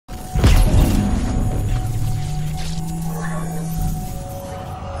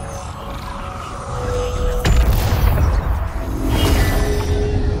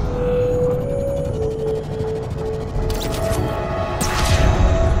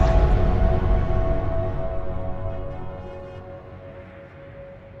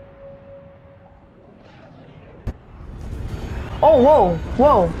Oh, whoa,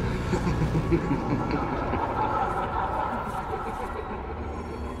 whoa.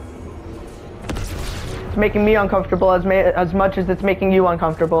 It's making me uncomfortable as much as it's making you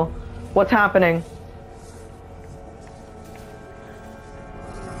uncomfortable. What's happening?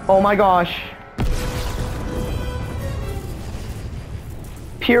 Oh my gosh.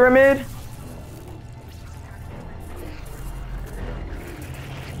 Pyramid?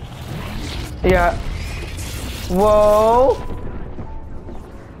 Yeah. Whoa.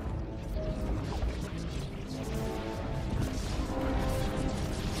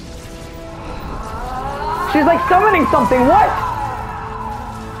 She's like summoning something. What?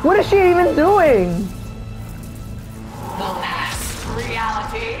 What is she even doing? The last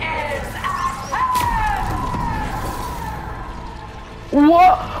reality is at hand!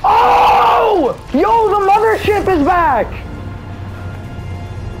 What? Oh! Yo, the mothership is back!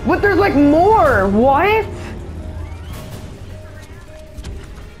 But there's like more. What?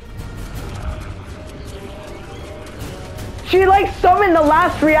 She like summoned the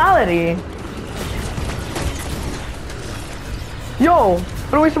last reality. Yo,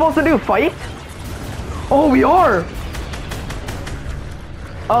 what are we supposed to do? Fight? Oh, we are.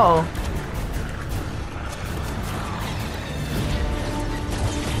 Oh.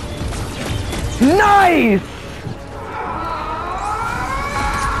 Nice!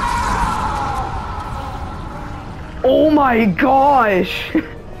 Oh my gosh!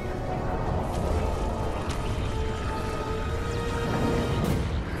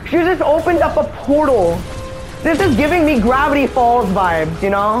 She just opened up a portal. This is giving me Gravity Falls vibes,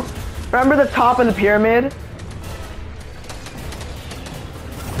 you know? Remember the top of the pyramid?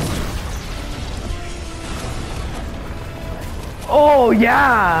 Oh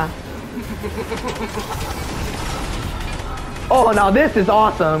yeah! Oh, now this is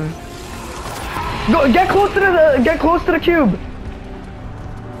awesome. Go, get close to the cube.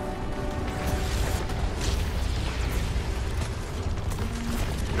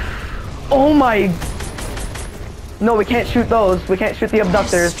 Oh my. No, we can't shoot those. We can't shoot the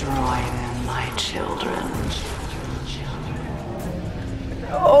abductors. Destroy them, my children.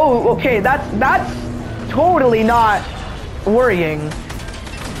 Oh, okay. That's totally not worrying.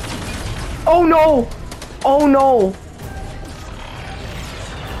 Oh no. Oh no.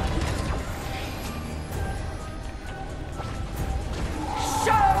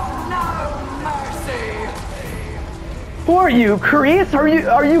 Who are you, Kreese?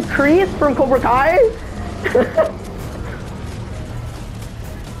 Are you Kreese from Cobra Kai?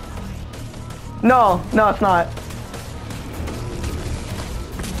 No, it's not.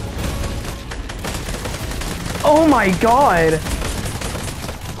 Oh my god.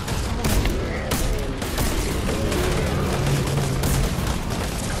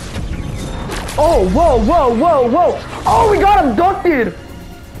 Oh, whoa. Oh, we got abducted.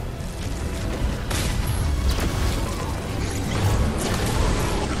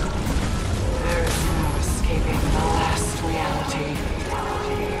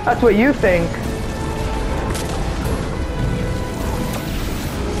 That's what you think.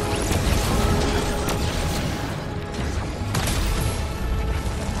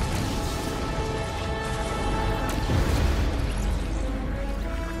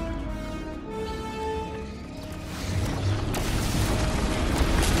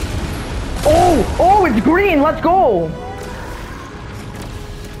 Oh, it's green. Let's go.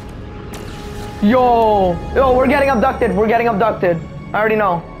 Yo, we're getting abducted. I already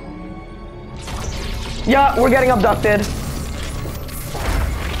know. Yeah, we're getting abducted.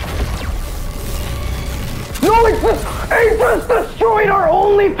 No, it just destroyed our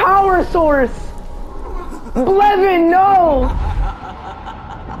only power source. Blevin, no.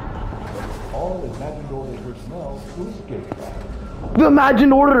 All imagined order personnel to escape craft. The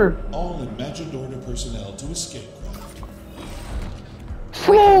imagined order. All imagined order personnel to escape craft.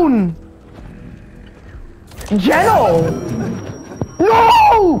 Sloan. Geno.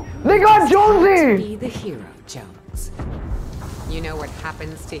 No! They got Jonesy! Be the hero, Jones. You know what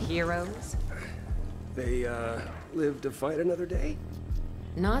happens to heroes? They, live to fight another day?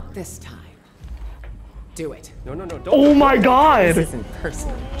 Not this time. Do it. No, don't. Oh my god! This isn't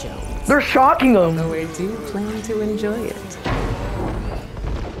personal, Jones. They're shocking him. Though I do plan to enjoy it.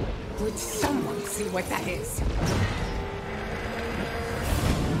 Would someone see what that is?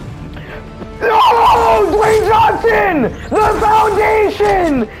 Oh, Dwayne Johnson! The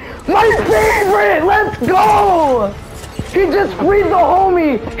Foundation! My favorite! Let's go! He just freed the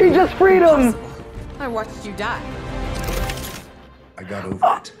homie! He just freed him! I watched you die. I got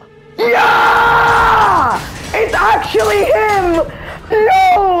over it. Yeah! It's actually him!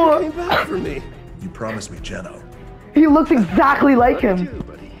 No! Came back for me. You promised me, Geno. He looks exactly like him. Too,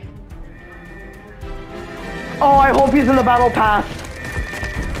 buddy. Oh, I hope he's in the battle pass.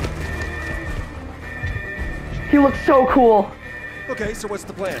 He looks so cool. Okay, so what's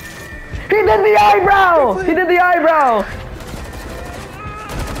the plan? He did the eyebrow! He did the eyebrow!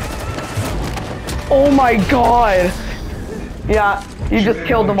 Oh my god! Yeah, you just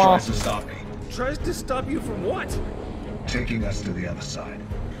killed them all. Tries to stop me. Tries to stop you from what? Taking us to the other side.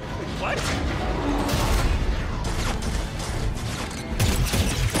 What?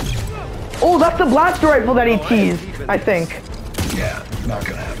 Oh, that's the blaster rifle that he teased, I think. Yeah, not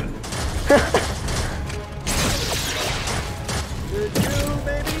gonna happen. Could you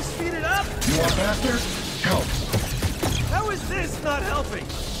maybe speed it up? You want faster? Help. How is this not helping?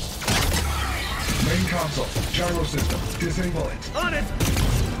 Main console. Gyro system. Disable it. On it!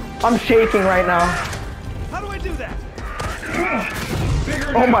 I'm shaking right now. How do I do that?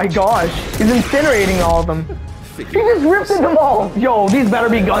 Figure it Oh my out. gosh, he's incinerating all of them. He just ripped at them all. Yo, these better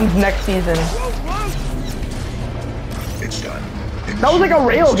be guns next season. Whoa, whoa! It's done. That was like a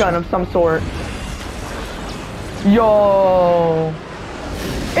railgun of some sort. Yo.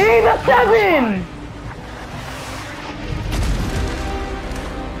 8-7!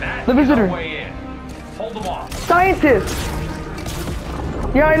 The visitor. Way in. Hold them off. Scientist.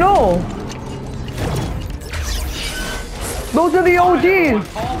 Yeah, I know. Those are the OGs.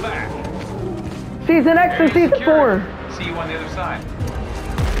 Fall back. Season X and Season 4. See you on the other side.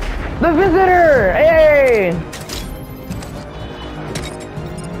 The visitor. Hey.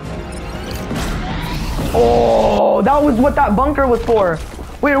 Oh, that was what that bunker was for.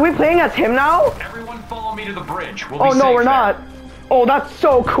 Wait, are we playing as him now? Everyone follow me to the bridge. We'll Oh be no, safe we're there. not. Oh, that's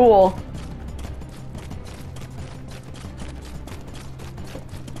so cool.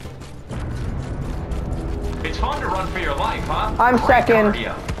 It's fun to run for your life, huh? I'm Great second.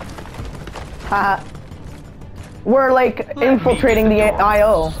 cardio. Haha. We're like infiltrating the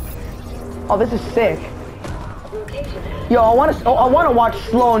IO. Oh, this is sick. Yo, I want to watch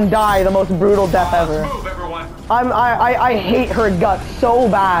Sloane die the most brutal death ever. Let's move, everyone. I hate her guts so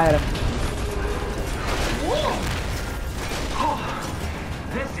bad.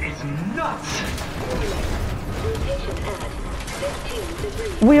 This is nuts.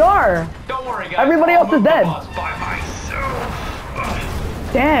 We are. Don't worry, guys. Everybody I'll else is move the dead. bus by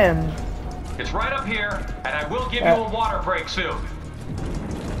myself. Damn. It's right up here, and I will give you a water break soon.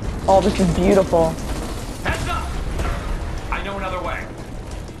 Oh, this is beautiful. Heads up! I know another way.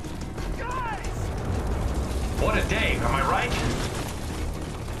 Guys! What a day, am I right?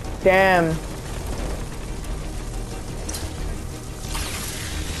 Damn.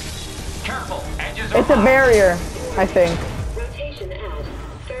 Careful, edges are It's a high. barrier, I think.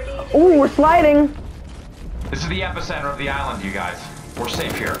 Ooh, we're sliding. This is the epicenter of the island, you guys. We're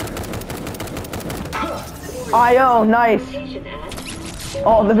safe here. IO, nice.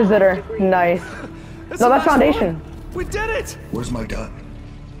 Oh, the visitor, nice. No, that's Foundation. We did it! Where's my gun?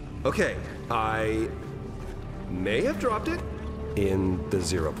 Okay, I may have dropped it in the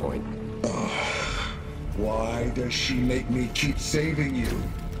 0 point. Why does she make me keep saving you?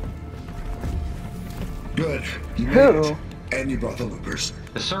 Good. You made Who? it. And you brought the loopers.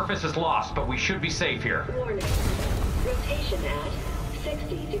 The surface is lost, but we should be safe here.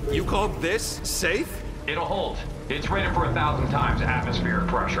 You call this safe? It'll hold. It's rated for 1,000 times atmospheric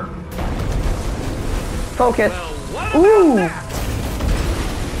pressure. Focus. Well, what Ooh. about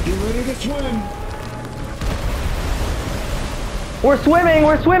that? You ready to swim? We're swimming,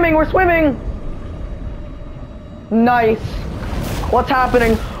 we're swimming, we're swimming. Nice. What's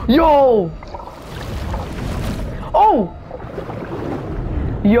happening? Yo. Oh.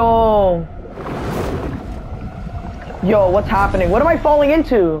 Yo. Yo, what's happening? What am I falling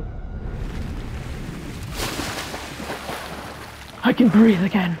into? I can breathe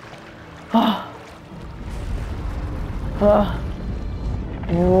again. What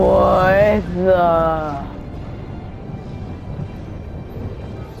the?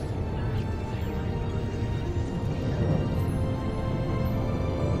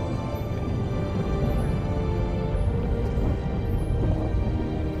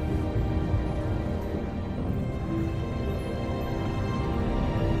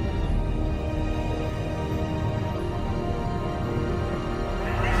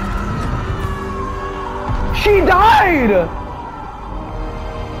 She died!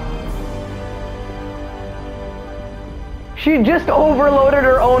 She just overloaded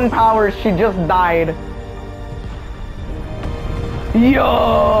her own powers. She just died.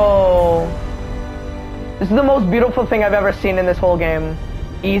 Yo! This is the most beautiful thing I've ever seen in this whole game.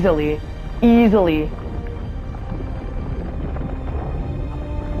 Easily. Easily.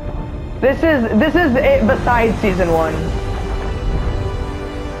 This is it besides season 1.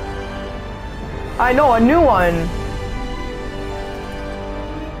 I know, a new one.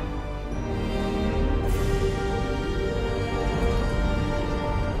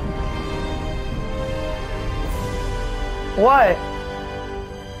 What?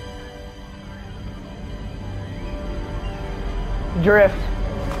 Drift.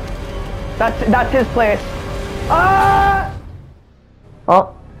 That's his place. Ah!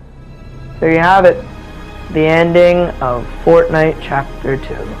 Oh, there you have it. The ending of Fortnite Chapter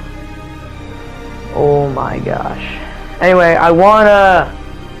 2. Oh my gosh. Anyway, I wanna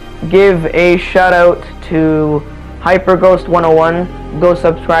give a shout out to HyperGhost101. Go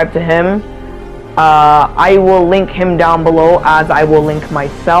subscribe to him. I will link him down below, as I will link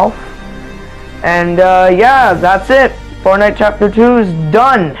myself. And yeah, that's it. Fortnite Chapter 2 is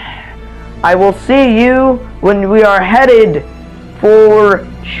done. I will see you when we are headed for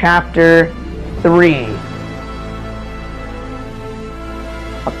Chapter 3.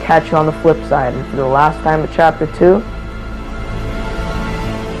 I'll catch you on the flip side. And for the last time at Chapter 2,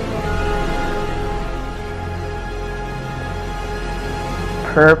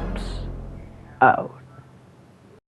 Perps out.